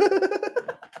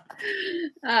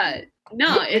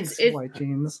 it's white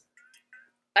jeans.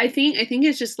 I think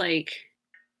it's just like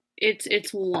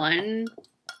it's one,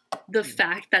 the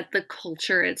fact that the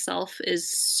culture itself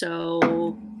is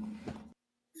so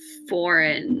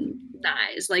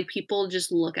foreignized. Like people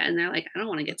just look at it and they're like, I don't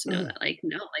want to get to know that. Like,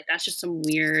 no, like that's just some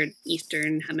weird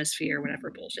Eastern Hemisphere,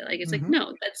 whatever bullshit. Like it's like,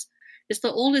 no, it's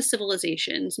the oldest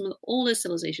civilization, some of the oldest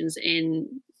civilizations in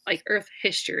like Earth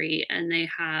history, and they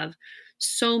have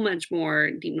so much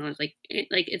more deep knowledge. Like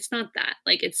it's not that.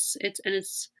 Like it's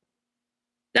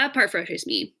that part frustrates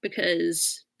me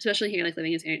because especially here, like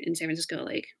living in San Francisco,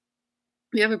 like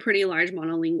we have a pretty large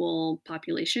monolingual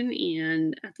population,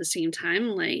 and at the same time,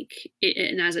 like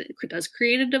and as it does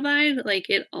create a divide, like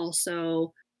it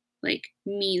also like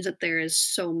means that there is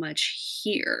so much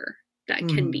here that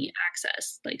can be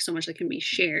accessed, like so much that can be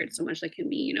shared, so much that can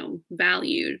be,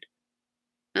 valued.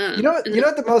 You know what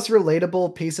the most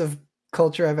relatable piece of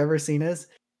culture I've ever seen is?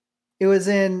 It was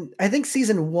in, I think,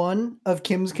 season 1 of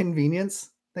Kim's Convenience.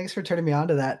 Thanks for turning me on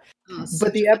to that.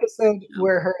 But the episode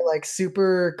where her like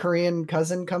super Korean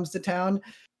cousin comes to town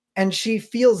and she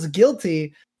feels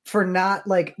guilty for not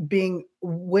like being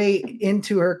way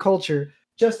into her culture,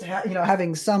 just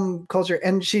having some culture.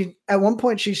 And she, at one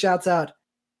point she shouts out,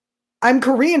 "I'm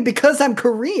Korean because I'm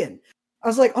Korean." I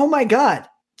was like, oh my God.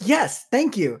 Yes.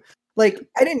 Thank you. Like,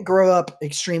 I didn't grow up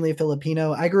extremely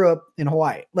Filipino. I grew up in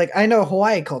Hawaii. Like, I know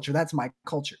Hawaii culture. That's my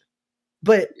culture.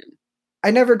 But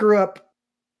I never grew up,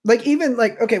 like, even,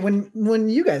 like, okay, when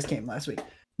you guys came last week,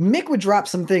 Mick would drop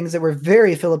some things that were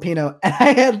very Filipino.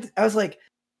 And I was like,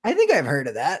 I think I've heard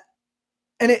of that.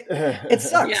 And it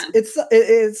sucks. Yeah.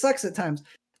 It sucks at times.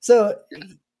 So,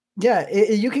 yeah,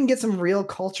 you can get some real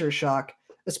culture shock,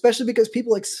 especially because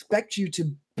people expect you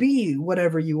to be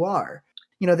whatever you are.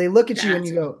 They look at you and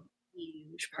you go,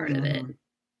 huge part of it.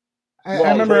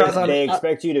 I remember they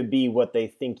expect you to be what they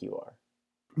think you are.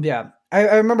 Yeah.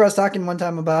 I remember I was talking one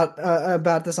time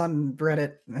about this on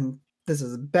Reddit, and it's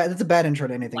a bad intro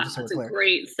to anything. Wow, just so that's we're clear. A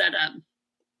great setup.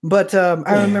 But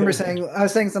I remember I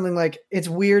was saying something like, it's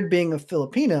weird being a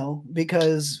Filipino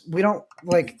because we don't,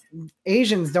 like,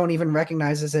 Asians don't even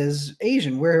recognize us as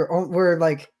Asian. We're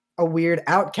like a weird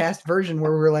outcast version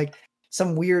where we're like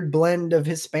some weird blend of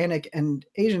Hispanic and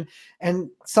Asian. And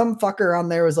some fucker on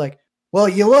there was like, well,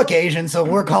 you look Asian, so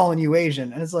we're calling you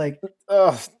Asian. And it's like,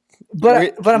 but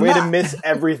I'm way not. To miss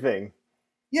everything.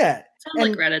 Yeah. Sounds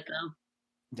like Reddit though.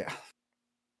 Yeah.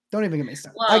 Don't even get me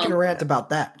started. Well, I can rant about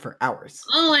that for hours.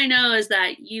 All I know is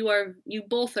that you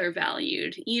both are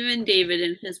valued, even David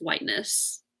in his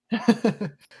whiteness.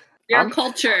 Your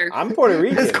culture. I'm Puerto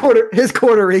Rican. His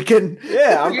Puerto Rican.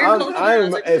 Yeah,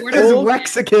 I'm a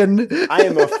Mexican. I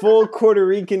am a full Puerto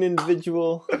Rican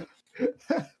individual.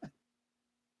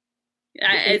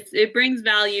 Yeah, it brings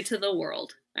value to the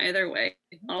world. Either way.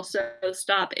 Also,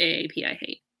 stop AAP. I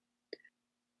hate.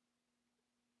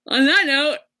 On that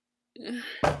note,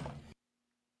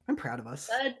 I'm proud of us.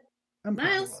 I'm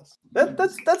proud of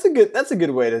us. That's a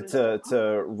good way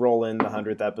to roll in the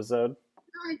 100th episode.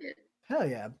 I did. Hell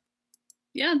yeah.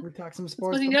 Yeah. We talked some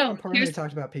sports. We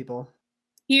talked about people.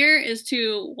 Here is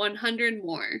to 100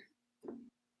 more.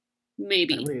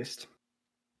 Maybe. At least.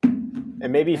 It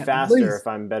may be At faster least. if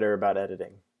I'm better about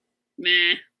editing.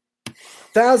 Meh.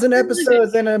 1,000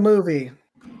 episodes in a movie.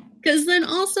 Because then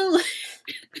also,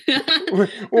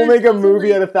 We'll make a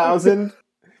movie at 1,000.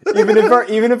 Even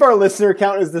if our listener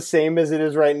count is the same as it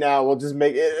is right now, we'll just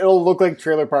make it. It'll look like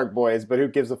Trailer Park Boys, but who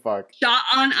gives a fuck? shot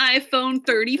on iPhone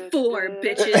 34,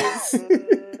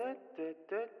 bitches.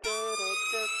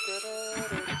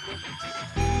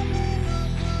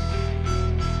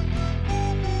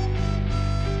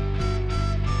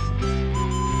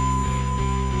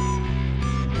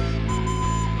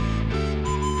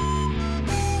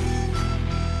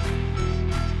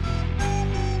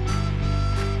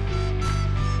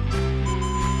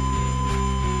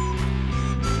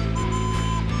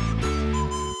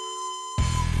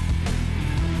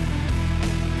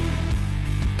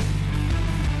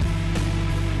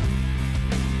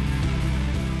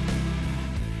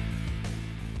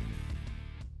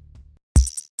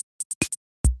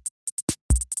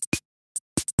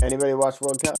 Anybody watch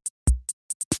World Cup?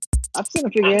 I've seen a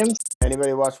few games.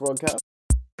 Anybody watch World Cup?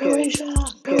 Croatia.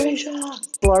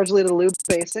 Largely to loop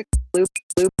basic. Loop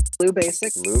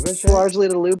basic. Lubashek? Largely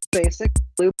to loop basic.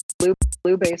 Loop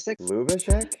basic.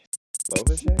 Lubashek?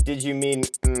 Lubashek? Did you mean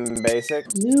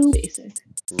basic? New basic.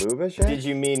 Lubashek? Did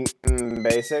you mean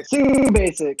basic? Too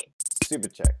basic.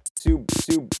 Subachek.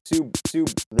 Sub.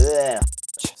 Bleh.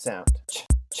 Sound.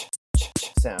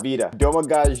 Sound. Vita.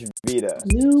 Domagaj Vita.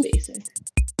 New basic.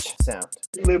 Sound.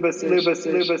 Lubasic.